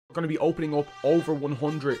We're going to be opening up over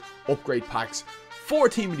 100 upgrade packs for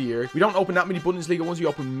Team of the Year. We don't open that many Bundesliga ones. We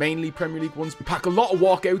open mainly Premier League ones. We pack a lot of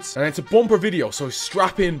walkouts, and it's a bumper video, so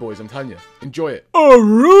strap in, boys. I'm telling you. Enjoy it.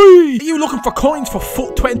 Alright! Are you looking for coins for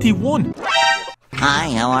Foot 21?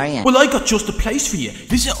 Hi, how are you? Well, I got just the place for you.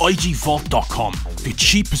 Visit igvault.com, the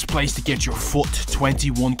cheapest place to get your Foot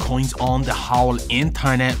 21 coins on the whole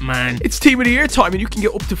internet, man. It's Team of the Year time, and you can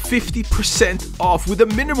get up to 50% off with a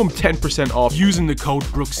minimum 10% off using the code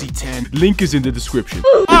Brooksy10. Link is in the description.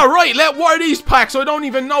 Alright, what are these packs? I don't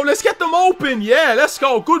even know. Let's get them open. Yeah, let's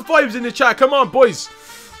go. Good vibes in the chat. Come on, boys.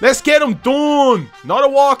 Let's get them done. Not a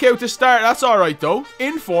walkout to start. That's alright, though.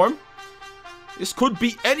 Inform. This could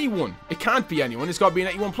be anyone. It can't be anyone. It's got to be an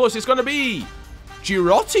 81 plus. It's going to be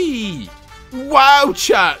Girotti. Wow,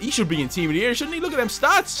 chat. He should be in Team of the Year, shouldn't he? Look at them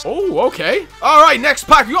stats. Oh, okay. All right, next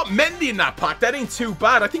pack. We got Mendy in that pack. That ain't too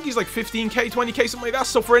bad. I think he's like 15k, 20k, something like that.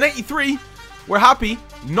 So for an 83, we're happy.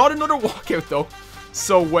 Not another walkout, though.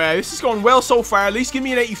 So this is going well so far. At least give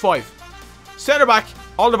me an 85. Center back.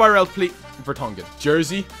 Alderweireld, please. Vertonghen.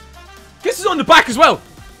 Jersey. This is on the back as well.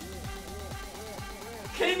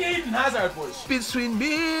 King Eden Hazard, boys. Between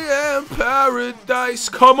me and paradise.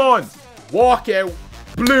 Come on. Walk out.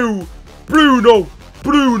 Blue. Bruno.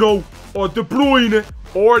 Or De Bruyne.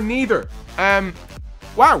 Or neither.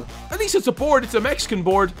 Wow. At least it's a board. It's a Mexican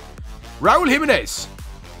board. Raul Jimenez.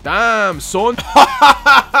 Damn, son.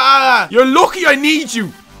 You're lucky I need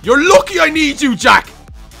you. You're lucky I need you, Jack.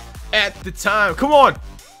 At the time. Come on.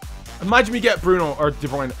 Imagine we get Bruno or De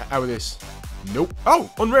Bruyne out of this. Nope. Oh,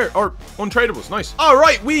 unrare or untradables. Nice. All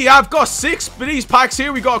right, we have got 6 of these packs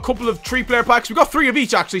here. We got a couple of 3-player packs. We got 3 of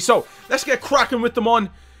each, actually. So let's get cracking with them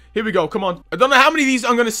on. Here we go. Come on. I don't know how many of these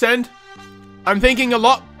I'm going to send. I'm thinking a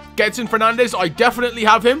lot. Gedson Fernandes. I definitely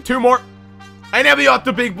have him. 2 more. And then we got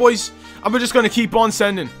the big boys. And we're just going to keep on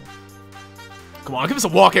sending. Come on. Give us a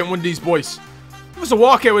walkout, one of these boys. Give us a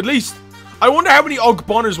walkout at least. I wonder how many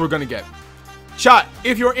Ogbonners we're going to get. Chat,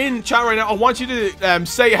 if you're in chat right now, I want you to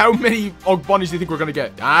say how many Ogbonners do you think we're going to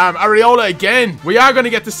get. Damn, Areola again. We are going to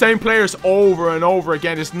get the same players over and over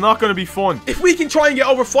again. It's not going to be fun. If we can try and get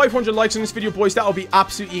over 500 likes on this video, boys, that will be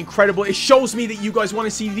absolutely incredible. It shows me that you guys want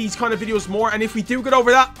to see these kind of videos more. And if we do get over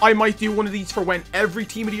that, I might do one of these for when every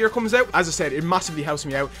Team of the Year comes out. As I said, it massively helps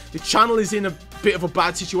me out. The channel is in a bit of a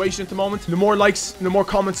bad situation at the moment. The more likes and the more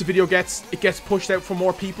comments the video gets, it gets pushed out for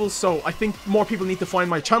more people. So I think more people need to find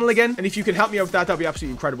my channel again. And if you can help me out with that, that'd be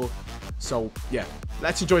absolutely incredible. So yeah,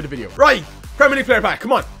 let's enjoy the video. Right, Premier League player pack.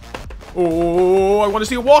 Come on. Oh, I want to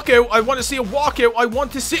see a walkout. I want to see a walkout. I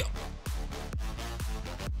want to see.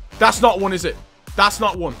 That's not one, is it? That's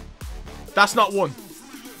not one. That's not one.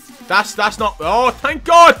 That's not. Oh, thank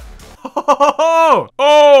God.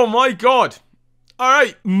 Oh my God. All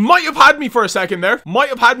right, might have had me for a second there. Might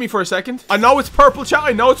have had me for a second. I know it's purple, chat.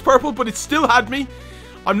 I know it's purple, but it still had me.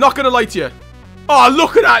 I'm not gonna lie to you. Oh,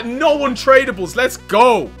 look at that. No untradables. Let's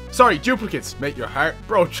go. Sorry, duplicates. Mate, your heart.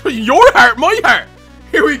 Bro, your heart, my heart.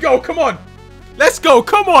 Here we go. Come on. Let's go.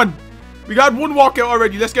 Come on. We got one walkout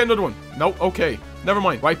already. Let's get another one. No, okay. Never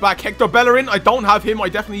mind. Right back. Hector Bellerin. I don't have him. I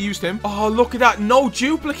definitely used him. Oh, look at that. No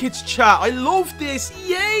duplicates, chat. I love this.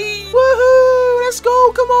 Yay. Woohoo. Let's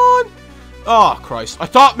go. Come on. Oh, Christ. I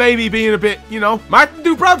thought maybe being a bit, you know. Martin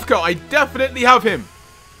Dubravka. I definitely have him.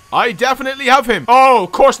 I definitely have him. Oh,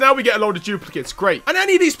 of course, now we get a load of duplicates. Great. And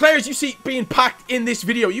any of these players you see being packed in this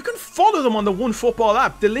video, you can follow them on the OneFootball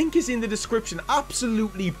app. The link is in the description.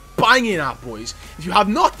 Absolutely banging app, boys. If you have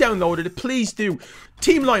not downloaded it, please do.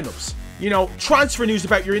 Team lineups. You know, transfer news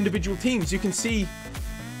about your individual teams. You can see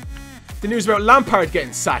the news about Lampard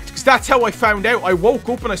getting sacked. Because that's how I found out. I woke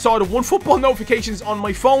up and I saw the OneFootball notifications on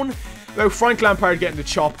my phone about Frank Lampard getting the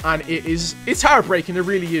chop. And it's heartbreaking. It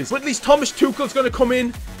really is. But at least Thomas Tuchel's going to come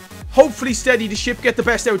in. Hopefully steady the ship, get the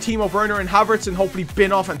best out of Timo Werner and Havertz, and hopefully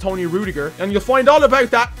bin off Antonio Rudiger. And you'll find all about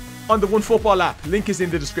that on the OneFootball app. Link is in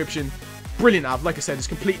the description. Brilliant app. Like I said, it's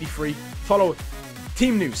completely free. Follow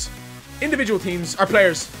team news. Individual teams, or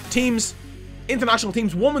players, teams, international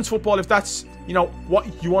teams, women's football, if that's, you know, what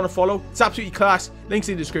you want to follow. It's absolutely class. Links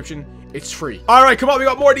in the description. It's free. All right, come on. We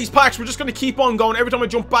got more of these packs. We're just going to keep on going. Every time I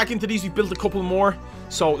jump back into these, we built a couple more.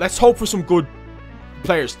 So let's hope for some good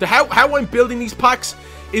players. How I'm building these packs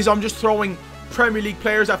is I'm just throwing Premier League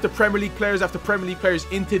players after Premier League players after Premier League players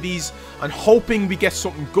into these and hoping we get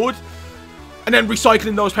something good, and then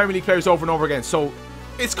recycling those Premier League players over and over again. So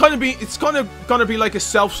it's gonna be like a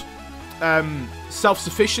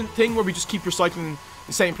self-sufficient thing where we just keep recycling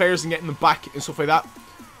the same players and getting them back and stuff like that.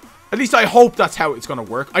 At least I hope that's how it's gonna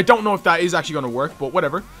work. I don't know if that is actually gonna work, but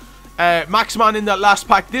whatever. Maxman in that last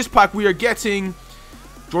pack. This pack we are getting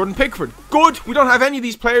Jordan Pickford. Good. We don't have any of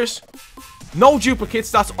these players. No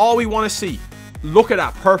duplicates. That's all we want to see. Look at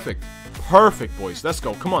that. Perfect. Perfect, boys. Let's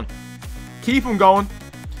go. Come on. Keep them going.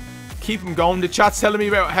 Keep them going. The chat's telling me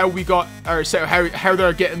about how we got, or how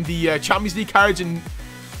they're getting the Champions League cards and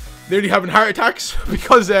nearly having heart attacks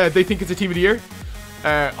because they think it's a team of the year.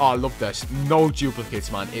 Oh, I love this. No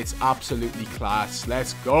duplicates, man. It's absolutely class.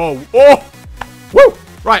 Let's go. Oh! Woo!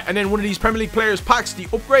 Right, and then one of these Premier League players packs the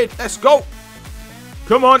upgrade. Let's go.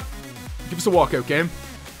 Come on. Give us a walkout game.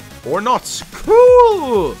 Or not.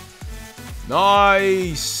 Cool.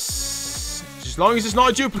 Nice. As long as it's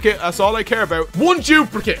not a duplicate, that's all I care about. One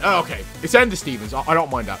duplicate. Oh, okay. It's Enda Stevens. I don't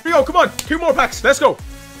mind that. Here we go. Come on. 2 more packs. Let's go.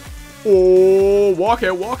 Oh,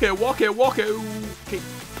 walkout, walkout, walkout, walkout. Okay.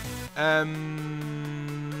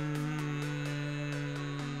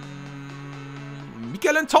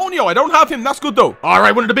 Miguel Antonio. I don't have him. That's good, though. All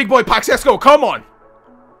right, one of the big boy packs. Let's go. Come on.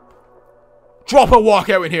 Drop a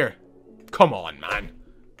walkout in here. Come on, man.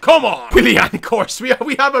 Come on. Willian, of course. We have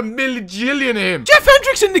a millijillion of him. Jeff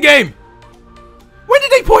Hendricks in the game. When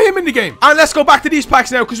did they put him in the game? And let's go back to these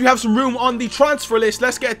packs now because we have some room on the transfer list.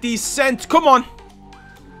 Let's get these sent. Come on.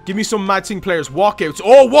 Give me some mad thing players. Walkouts.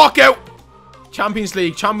 Oh, walkout. Champions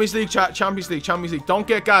League. Champions League, chat. Champions League. Champions League. Don't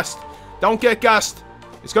get gassed. Don't get gassed.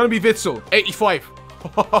 It's going to be Witsel. 85.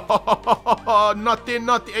 Not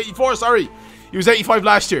the 84, sorry. He was 85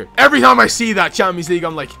 last year. Every time I see that Champions League,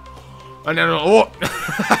 I'm like... And then, oh.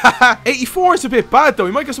 84 is a bit bad, though.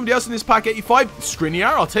 We might get somebody else in this pack. 85.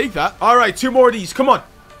 Skriniar, I'll take that. All right, 2 more of these. Come on.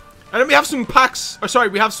 And then we have some packs. Or sorry,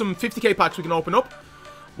 we have some 50k packs we can open up.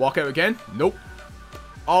 Walkout again. Nope.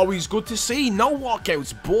 Always good to see. No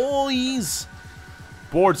walkouts, boys.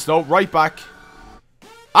 Boards, though. Right back.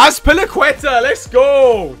 Azpilicueta. Let's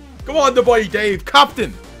go. Come on, the boy, Dave.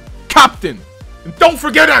 Captain. Captain. And don't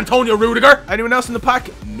forget Antonio Rudiger. Anyone else in the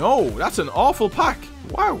pack? No. That's an awful pack.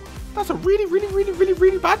 Wow. That's a really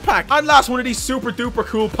bad pack. And last one of these super duper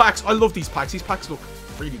cool packs. I love these packs. These packs look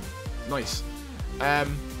really nice.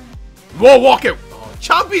 Whoa, walkout. Oh,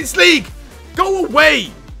 Champions League. Go away.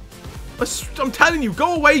 I'm telling you,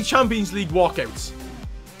 go away, Champions League walkouts.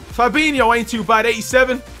 Fabinho ain't too bad.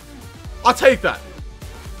 87. I'll take that.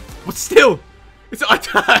 But still,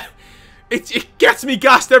 it gets me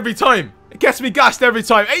gassed every time. It gets me gassed every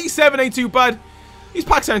time. 87 ain't too bad. These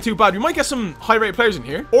packs aren't too bad. We might get some high-rated players in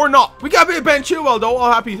here. Or not. We got a bit of Ben Chilwell, though.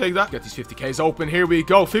 I'll happy to take that. Get these 50Ks open. Here we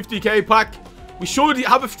go. 50K pack. We should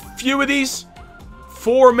have a few of these.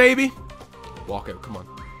 4, maybe. Walkout. Come on.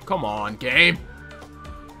 Come on, game.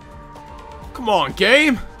 Come on,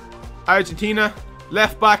 game. Argentina.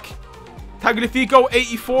 Left back. Tagliafico.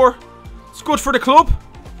 84. It's good for the club.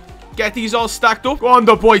 Get these all stacked up. Go on,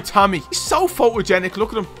 the boy, Tommy. He's so photogenic.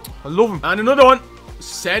 Look at him. I love him. And another one.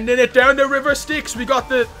 Sending it down the river Styx. We got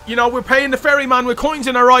the, you know, we're paying the ferryman with coins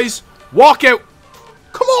in our eyes. Walkout.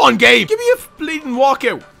 Come on, Gabe. Give me a bleeding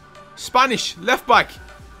walkout. Spanish. Left back.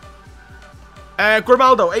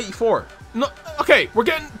 Grimaldo. 84. No, okay, we're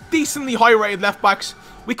getting decently high-rated left backs.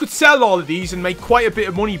 We could sell all of these and make quite a bit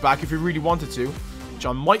of money back if we really wanted to. Which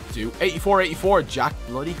I might do. 84, 84. Jack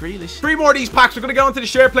bloody Grealish. 3 more of these packs. We're going to get onto the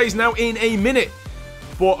share plays now in a minute.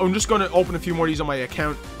 But I'm just going to open a few more of these on my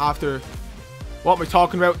account after... What am I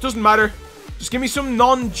talking about? Doesn't matter. Just give me some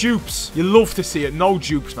non-dupes. You love to see it. No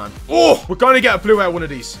dupes, man. Oh, we're going to get a blue out one of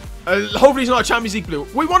these. Hopefully it's not a Champions League blue.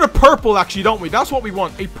 We want a purple, actually, don't we? That's what we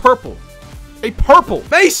want. A purple. A purple.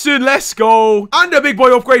 Mason, let's go. And a big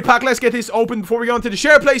boy upgrade pack. Let's get this open before we go on to the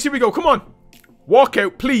share place. Here we go. Come on. Walk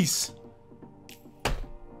out, please.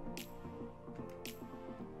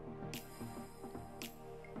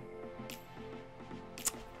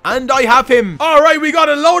 And I have him. All right, we got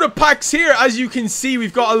a load of packs here. As you can see,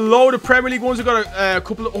 we've got a load of Premier League ones. We've got a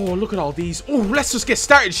couple of... Oh, look at all these. Oh, let's just get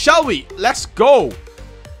started, shall we? Let's go.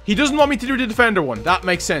 He doesn't want me to do the defender one. That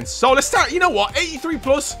makes sense. So let's start. You know what? 83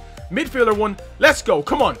 plus midfielder one. Let's go.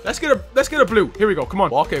 Come on. Let's get a blue. Here we go. Come on.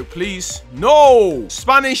 Walk out, please. No.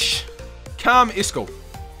 Spanish. Cam Isco.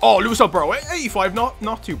 Oh, Luis Alberto. 85.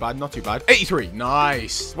 Not too bad. Not too bad. 83.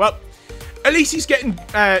 Nice. Well... At least he's getting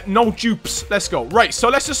no dupes. Let's go. Right, so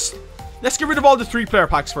let's get rid of all the 3-player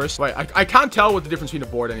packs first. Right, I can't tell what the difference between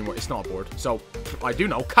a board anymore. It's not a board. So, I do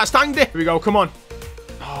know. Castangde. Here we go. Come on.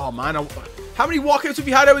 Oh, man. How many walkouts have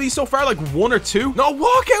you had out of these so far? Like 1 or 2? No,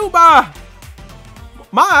 walkout, Ma.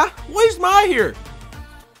 Ma? Why is Ma here?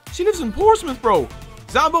 She lives in Portsmouth, bro.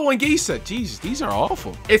 Zambo and Gisa. Jesus, these are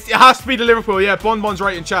awful. It has to be the Liverpool. Yeah, Bon's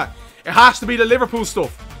right in chat. It has to be the Liverpool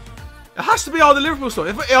stuff. It has to be all the Liverpool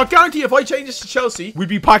stuff. I'll guarantee if I change this to Chelsea, we'd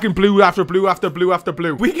be packing blue after blue after blue after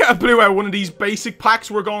blue. We get a blue out of one of these basic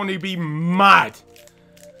packs, we're going to be mad.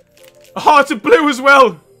 Oh, it's a blue as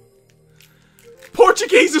well.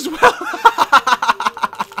 Portuguese as well.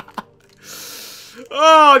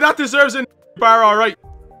 Oh, that deserves a bar, alright.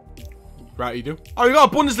 Right, you do. Oh, we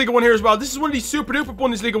got a Bundesliga one here as well. This is one of these super duper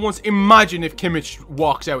Bundesliga ones. Imagine if Kimmich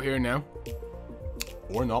walks out here now.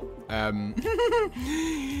 Or not.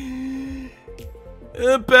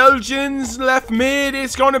 Belgians left mid.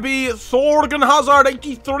 It's going to be Thorgan Hazard,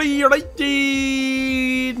 83 or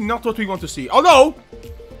 80. Not what we want to see. Oh, no.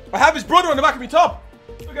 I have his brother on the back of my top.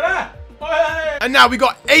 Look at that. Hey. And now we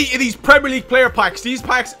got 8 of these Premier League player packs. These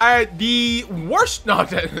packs are the worst. No,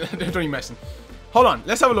 they're not even messing. Hold on,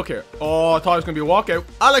 let's have a look here. Oh, I thought it was going to be a walkout.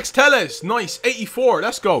 Alex Telles, nice, 84,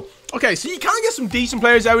 let's go. Okay, so you can get some decent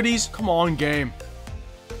players out of these. Come on, game.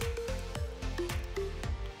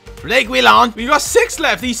 Reguilon. We got 6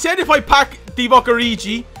 left. He said if I pack Divock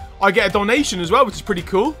Origi, I get a donation as well, which is pretty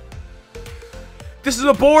cool. This is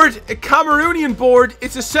a board, a Cameroonian board.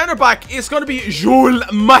 It's a centre-back. It's going to be Joel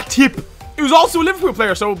Matip. He was also a Liverpool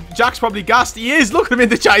player, so Jack's probably gassed. He is. Look at him in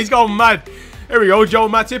the chat. He's going mad. There we go, Joel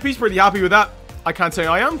Matip. He's pretty happy with that. I can't say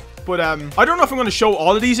I am, but I don't know if I'm going to show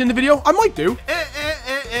all of these in the video. I might do.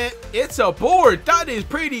 It's a board. That is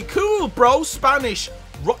pretty cool, bro. Spanish.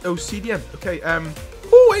 Oh, CDM. Okay,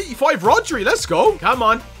 oh, 85 Rodri. Let's go. Come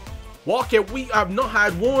on. Walk it. We have not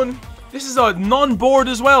had one. This is a non-board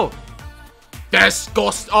as well.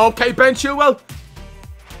 Disgust. Okay, Ben Chilwell.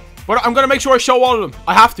 But I'm going to make sure I show all of them.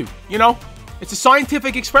 I have to, you know. It's a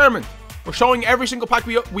scientific experiment. We're showing every single pack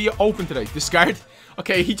we open today. Discard.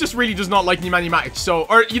 Okay, he just really does not like Nemanja Matic. So,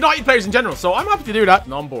 or United players in general. So, I'm happy to do that.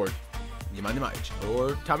 Non-board. Nemanja Matic.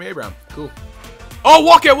 Or Tammy Abraham. Cool. Oh,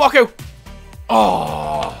 walk out, walk out.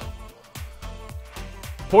 Oh.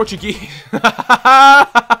 Portuguese.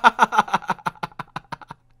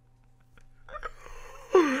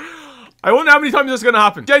 I wonder how many times that's going to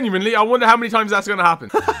happen. Genuinely, I wonder how many times that's going to happen.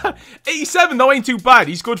 87, though, ain't too bad.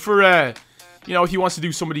 He's good for, you know, if he wants to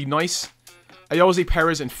do somebody nice. Jose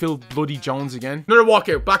Perez and Phil Bloody Jones again. Another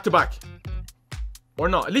walkout, back to back. Or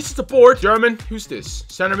not. At least it's a board. German. Who's this?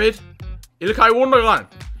 Center mid. Ilkay Gundogan.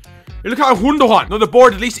 Ilkay Gundogan. Another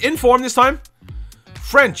board, at least in form this time.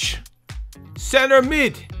 French. Center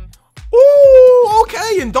mid. Ooh,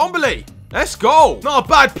 okay. And Ndombele. Let's go. Not a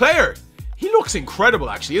bad player. He looks incredible,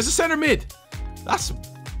 actually. As a center mid. That's a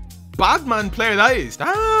bad man player, that is.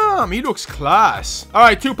 Damn, he looks class. All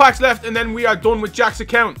right, 2 packs left, and then we are done with Jack's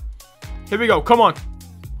account. Here we go. Come on.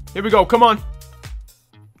 Here we go. Come on.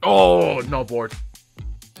 Oh, no board.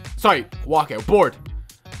 Sorry. Walkout. Board.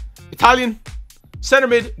 Italian. Center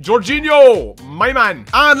mid. Jorginho. My man.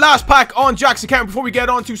 And last pack on Jack's account before we get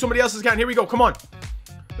on to somebody else's account. Here we go. Come on.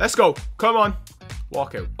 Let's go. Come on.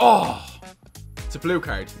 Walkout. Oh. It's a blue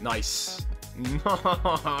card. Nice.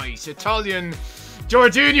 Nice. Italian.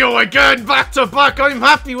 Jorginho again. Back to back. I'm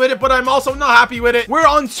happy with it, but I'm also not happy with it. We're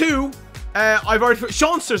on to... I've already put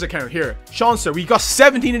Seanster's account here. Seanster, we got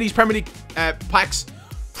 17 of these Premier League packs.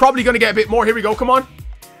 Probably going to get a bit more. Here we go. Come on.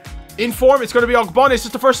 In form, it's going to be Ogbonna. It's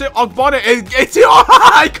just the first thing. Ogbonna.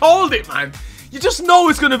 I called it, man. You just know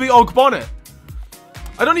it's going to be Ogbonna.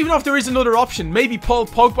 I don't even know if there is another option. Maybe Paul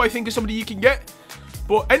Pogba, I think, is somebody you can get.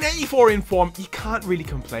 But an 84 in form, you can't really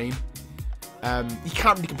complain. You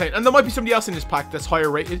can't really complain. And there might be somebody else in this pack that's higher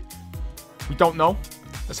rated. We don't know.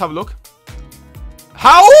 Let's have a look.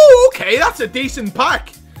 How? Okay, that's a decent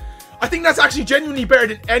pack. I think that's actually genuinely better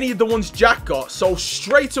than any of the ones Jack got. So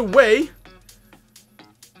straight away,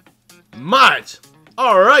 mad.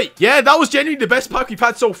 All right. Yeah, that was genuinely the best pack we've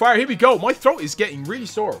had so far. Here we go. My throat is getting really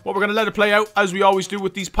sore. Well, we're going to let it play out as we always do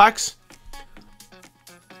with these packs.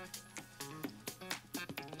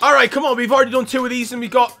 All right, come on. We've already done 2 of these and we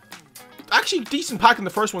got... Actually, decent pack in the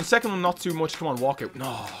first one. Second one, not too much. Come on, walk out.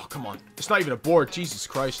 No, come on. It's not even a board. Jesus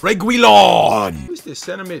Christ. Reguilon. Who's this?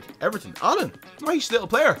 Center mid. Everton. Alan. Nice little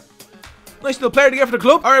player. Nice little player to get for the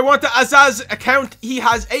club. All right, we're on to Azaz's account. He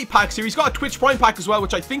has 8 packs here. He's got a Twitch Prime pack as well,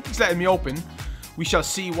 which I think he's letting me open. We shall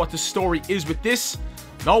see what the story is with this.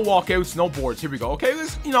 No walkouts, no boards. Here we go. Okay,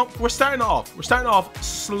 you know, we're starting off. We're starting off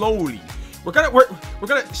slowly. We're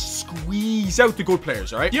gonna squeeze out the good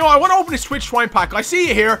players, all right? You know, I want to open this Twitch Prime pack. I see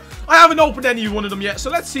it here. I haven't opened any one of them yet, so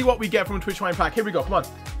let's see what we get from a Twitch Prime pack. Here we go. Come on.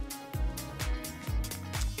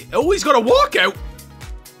 Oh, he's got a walkout.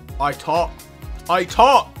 I thought.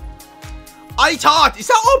 Is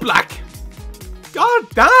that all black? God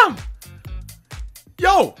damn.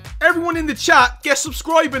 Yo, everyone in the chat, get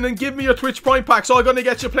subscribing and give me your Twitch Prime pack, so I'm gonna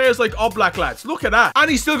get you players like Oblak, lads. Look at that. And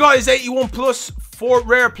he's still got his 81 plus 4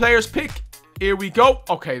 rare players pick. Here we go.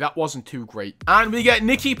 Okay, that wasn't too great. And we get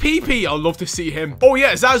Nicky PP. I'd love to see him. Oh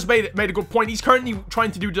yeah, Zaz made a good point. He's currently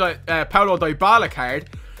trying to do the Paulo Dybala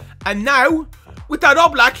card. And now, with that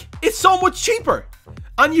Oblak, it's so much cheaper.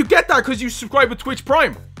 And you get that because you subscribe with Twitch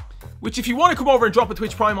Prime. Which, if you want to come over and drop a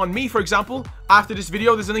Twitch Prime on me, for example, after this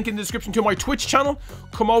video, there's a link in the description to my Twitch channel.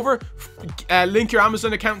 Come over, link your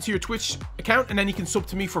Amazon account to your Twitch account, and then you can sub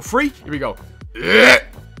to me for free. Here we go.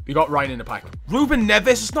 We got Ryan in the pack. Ruben Neves,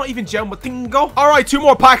 it's not even Gel Matingo. All right, 2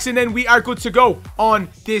 more packs, and then we are good to go on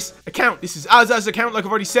this account. This is Azaz's account, like I've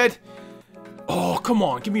already said. Oh, come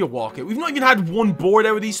on, give me a walkout. We've not even had 1 board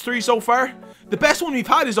out of these 3 so far. The best one we've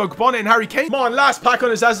had is Ogbonna and Harry Kane. Come on, last pack on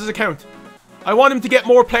Azaz's account. I want him to get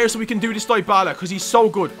more players so we can do this Dybala, because he's so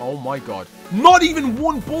good. Oh my god. Not even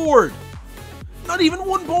 1 board. Not even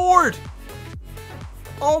 1 board.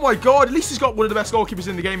 Oh my god. At least he's got one of the best goalkeepers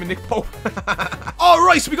in the game in Nick Pope.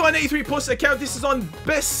 Alright, so we got an 83 plus account. This is on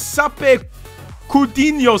Besape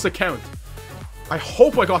Coutinho's account. I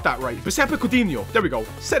hope I got that right. Besape Coutinho. There we go.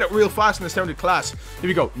 Said it real fast and it sounded class. Here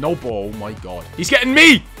we go. No ball. Oh my god. He's getting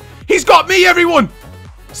me. He's got me, everyone.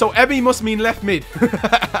 So Ebby must mean left mid.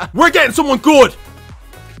 We're getting someone good.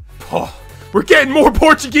 Oh, we're getting more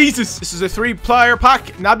Portugueses. This is a 3-player pack.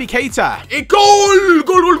 Naby Keita. A goal!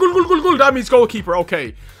 Goal. That means goalkeeper.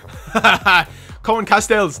 Okay. Cohen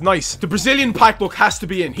Castells. Nice. The Brazilian pack look has to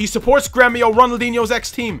be in. He supports Gremio, Ronaldinho's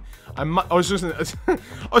ex-team. I was just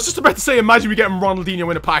about to say, imagine we getting Ronaldinho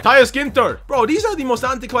in a pack. Tyus Ginter. Bro, these are the most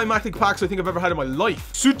anticlimactic packs I think I've ever had in my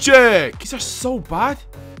life. Suchek. These are so bad.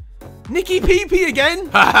 Nicky PP again.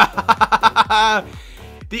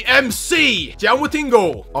 The MC.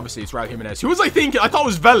 Gianwatingo. Obviously, it's Raul Jimenez. Who was I thinking? I thought it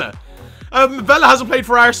was Vela. Vela hasn't played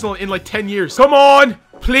for Arsenal in like 10 years. Come on.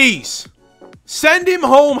 Please. Send him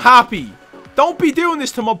home happy. Don't be doing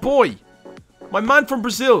this to my boy. My man from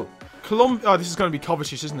Brazil. Oh, this is going to be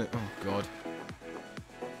Kovacic, isn't it? Oh, God.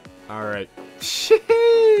 Alright.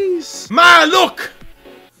 Jeez. Man, look.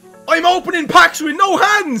 I'm opening packs with no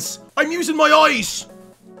hands. I'm using my eyes.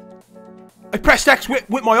 I pressed X with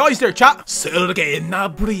my eyes there, chat. Sergei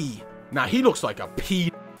Gnabry. Nah, he looks like a pea.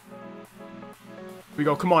 Here we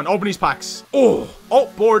go. Come on. Open these packs. Oh,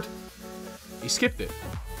 board. He skipped it.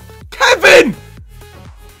 Kevin!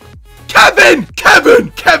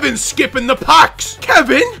 Kevin skipping the packs.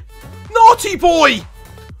 Kevin? Naughty boy.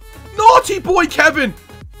 Naughty boy, Kevin.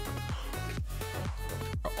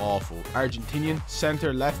 Awful. Argentinian.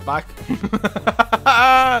 Center, left back.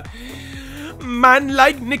 Man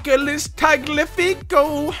like Nicholas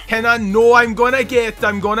Tagliafico. And I know I'm gonna get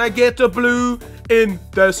a blue in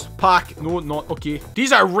this pack. No, not okay.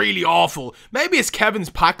 These are really awful. Maybe it's Kevin's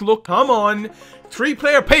pack look. Come on.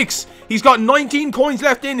 3-player picks. He's got 19 coins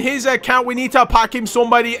left in his account. We need to pack him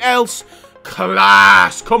somebody else.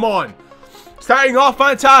 Class. Come on. Starting off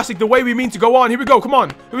fantastic. The way we mean to go on. Here we go. Come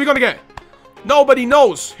on. Who are we gonna get? Nobody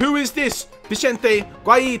knows. Who is this? Vicente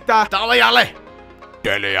Guaita. Dele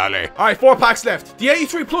Alli. Alright, 4 packs left. The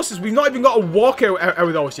 83 pluses, we've not even got a walkout out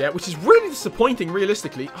of those yet, which is really disappointing,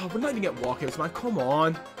 realistically. Oh, we're not even getting walkouts, man. Come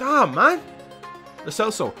on. Damn, man. Lo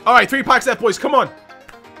Celso. Alright, 3 packs left, boys. Come on.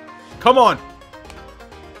 Come on.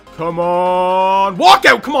 Come on.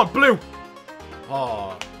 Walkout. Come on, blue.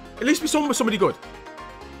 Oh, at least be someone with somebody good.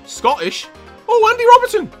 Scottish. Oh, Andy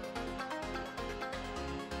Robertson.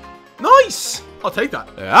 Nice. I'll take that.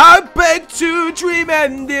 I beg to dream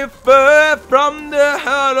and differ from the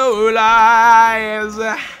hollow lies.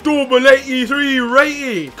 Double 83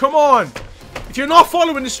 rated. Come on. If you're not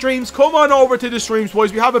following the streams, come on over to the streams,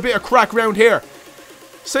 boys. We have a bit of crack around here.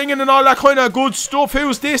 Singing and all that kind of good stuff.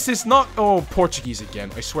 Who's this? It's not... Oh, Portuguese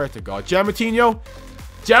again. I swear to God. Gianmatinho.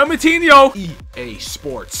 EA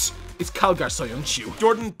Sports. It's Calgar Soyuncu.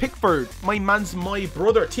 Jordan Pickford. My man's my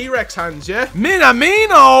brother. T-Rex hands, yeah?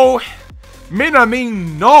 Minamino.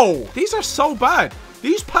 These are so bad.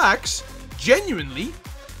 These packs, genuinely,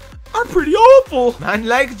 are pretty awful. Man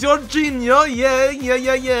like Jorginho.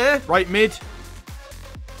 Yeah. Right mid.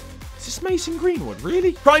 Is this Mason Greenwood?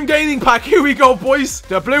 Really? Prime Gaming pack. Here we go, boys.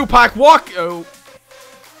 The blue pack. Walk. Oh.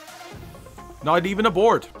 Not even a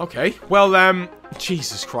board. Okay. Well,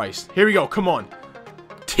 Jesus Christ. Here we go. Come on.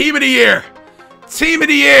 Team of the year.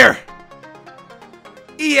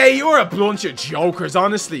 EA, you're a bunch of jokers,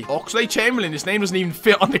 honestly. Oxlade-Chamberlain, his name doesn't even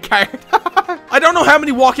fit on the card. I don't know how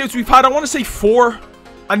many walkouts we've had. I want to say 4.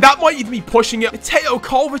 And that might even be pushing it. Mateo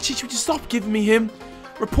Kovacic, would you stop giving me him?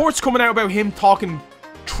 Reports coming out about him talking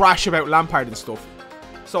trash about Lampard and stuff.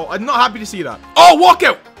 So, I'm not happy to see that. Oh,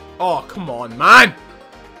 walkout! Oh, come on, man.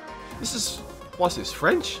 This is... What's this,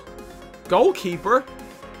 French? Goalkeeper?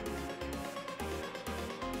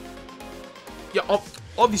 Yeah,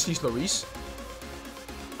 obviously it's Lloris.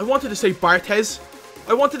 I wanted to say Barthez.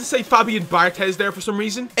 I wanted to say Fabian Barthez there for some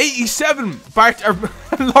reason. 87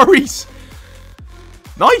 Lloris.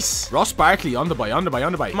 Nice. Ross Barkley on the buy.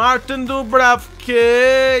 Martin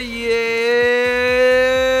Dubravka.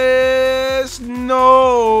 Yes.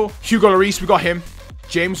 No. Hugo Lloris, we got him.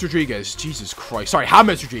 James Rodriguez. Jesus Christ. Sorry,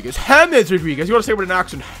 James Rodriguez. James Rodriguez. You want to say it with an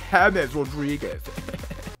accent? James Rodriguez.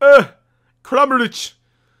 Kramaric.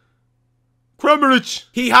 Kramaric.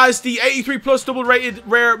 He has the 83 plus double rated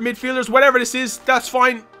rare midfielders. Whatever this is, that's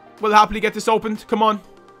fine. We'll happily get this opened. Come on.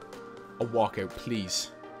 A walkout,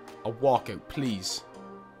 please. A walkout, please.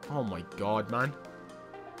 Oh my god, man.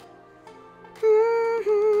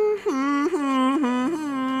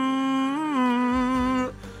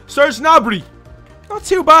 Serge Gnabry. Not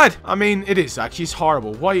too bad. I mean, it is actually. It's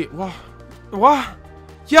horrible. Why? What?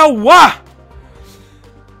 Yeah, what?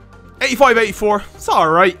 85, 84. It's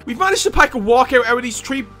alright. We've managed to pack a walkout out of these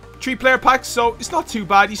three player packs, so it's not too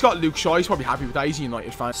bad. He's got Luke Shaw. He's probably happy with that. He's a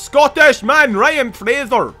United fan. Scottish man, Ryan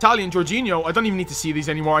Fraser. Italian Jorginho. I don't even need to see these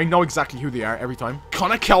anymore. I know exactly who they are every time.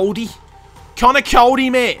 Connor Cody. Connor Cody,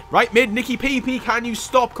 mate. Right mid, Nicky PP. Can you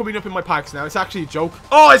stop coming up in my packs now? It's actually a joke.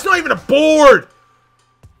 Oh, it's not even a board.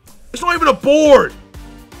 It's not even a board.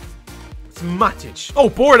 It's Matic. Oh,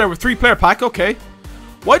 board out with 3 player pack. Okay.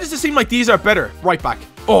 Why does it seem like these are better? Right back.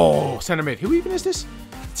 Oh, centre mid. Who even is this?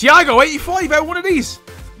 Thiago, 85 out of one of these.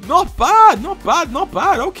 Not bad, not bad, not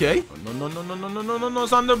bad. Okay. No,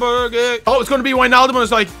 Sanderberg. Oh, it's going to be Wijnaldum.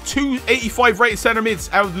 It's like 285 rated centre mids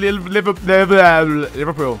out of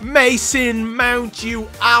Liverpool. Mason Mount, you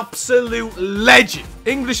absolute legend.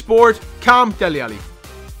 English board, Cam Dele Alli.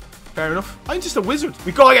 Fair enough. I'm just a wizard.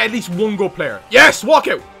 We got to get at least one good player. Yes,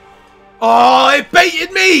 walkout. Oh, it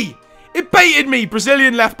baited me. It baited me.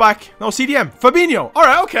 Brazilian left back. No, CDM. Fabinho. All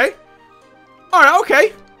right, okay. All right,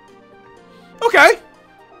 okay. Okay.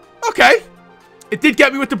 Okay. It did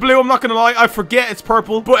get me with the blue, I'm not going to lie. I forget it's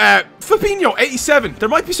purple. But, Fabinho, 87. There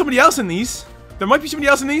might be somebody else in these. There might be somebody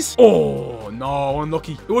else in these. Oh, no,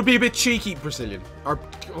 unlucky. It would be a bit cheeky, Brazilian. Or,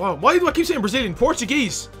 oh, why do I keep saying Brazilian?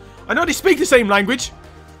 Portuguese. I know they speak the same language.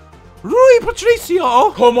 Rui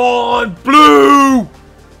Patricio. Come on, blue.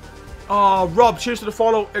 Oh, Rob, cheers to the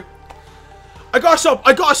follow. I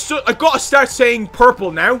gotta start saying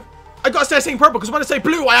purple now. I gotta start saying purple, because when I say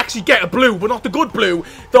blue, I actually get a blue, but not the good blue.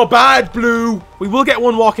 The bad blue. We will get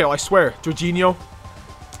one walkout, I swear. Jorginho.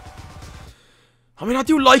 I mean, I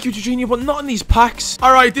do like you, Jorginho, but not in these packs.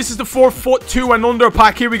 Alright, this is the 4'2" and under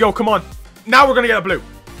pack. Here we go, come on. Now we're gonna get a blue.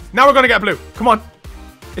 Now we're gonna get a blue. Come on.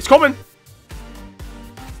 It's coming.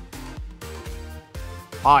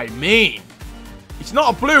 I mean, it's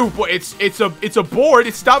not a blue, but it's a board.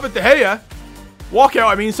 It's David De Gea. Walkout,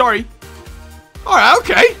 I mean, sorry. Alright,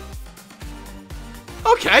 okay.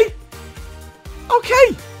 Okay.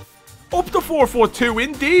 Okay. Up to 4'2",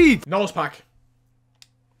 indeed. Nose pack.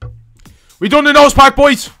 We done the nose pack,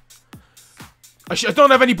 boys. I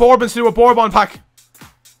don't have any Bourbons to do a Bourbon pack.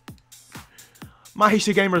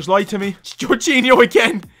 Mahisha Gamers lied to me. It's Jorginho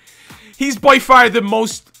again. He's by far the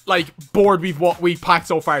most, like, bored we've packed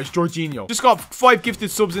so far. It's Jorginho. Just got 5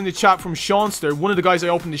 gifted subs in the chat from Seanster. One of the guys I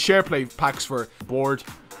opened the share play packs for. Bored.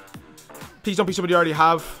 Please don't be somebody I already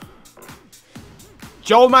have.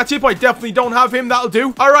 Joel Matip, I definitely don't have him. That'll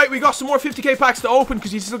do. Alright, we got some more 50k packs to open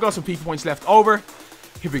because he's still got some FIFA points left over.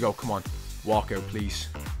 Here we go. Come on. Walkout, please.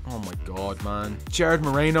 Oh my god, man. Jared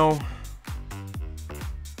Moreno.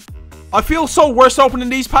 I feel so worse opening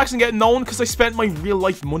these packs and getting known because I spent my real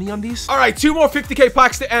life money on these. Alright, 2 more 50k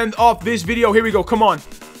packs to end off this video. Here we go. Come on.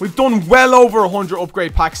 We've done well over 100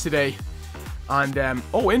 upgrade packs today. And,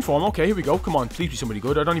 oh, inform. Okay, here we go. Come on. Please be somebody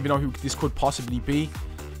good. I don't even know who this could possibly be.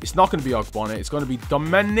 It's not going to be Ogbonna. It's going to be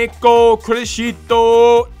Domenico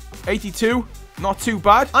Crescito. 82. Not too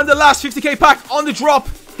bad. And the last 50k pack on the drop.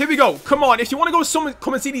 Here we go. Come on. If you want to go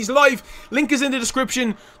come and see these live, link is in the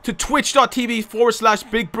description to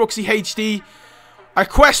twitch.tv/BigBrooksy Our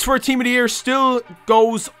quest for a team of the year still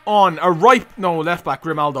goes on. Left back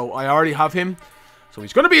Grimaldo. I already have him. So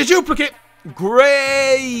he's going to be a duplicate.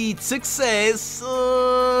 Great success.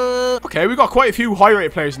 Okay, we got quite a few high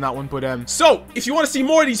rated players in that one, but so if you want to see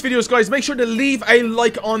more of these videos, guys, make sure to leave a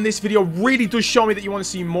like on this video. Really does show me that you want to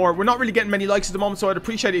see more. We're not really getting many likes at the moment, so I'd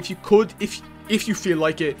appreciate it if you could, if you feel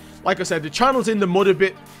like it. Like I said, the channel's in the mud a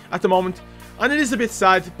bit at the moment, and it is a bit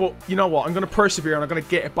sad, but you know what, I'm going to persevere and I'm going to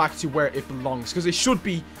get it back to where it belongs, because it should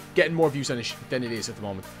be getting more views than it is at the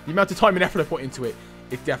moment. The amount of time and effort I put into it,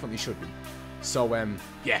 it definitely should be. So,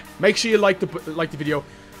 yeah, make sure you like the video.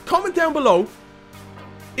 Comment down below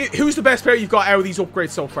who's the best player you've got out of these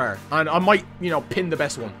upgrades so far. And I might, you know, pin the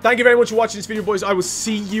best one. Thank you very much for watching this video, boys. I will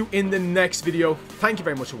see you in the next video. Thank you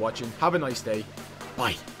very much for watching. Have a nice day.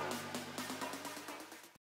 Bye.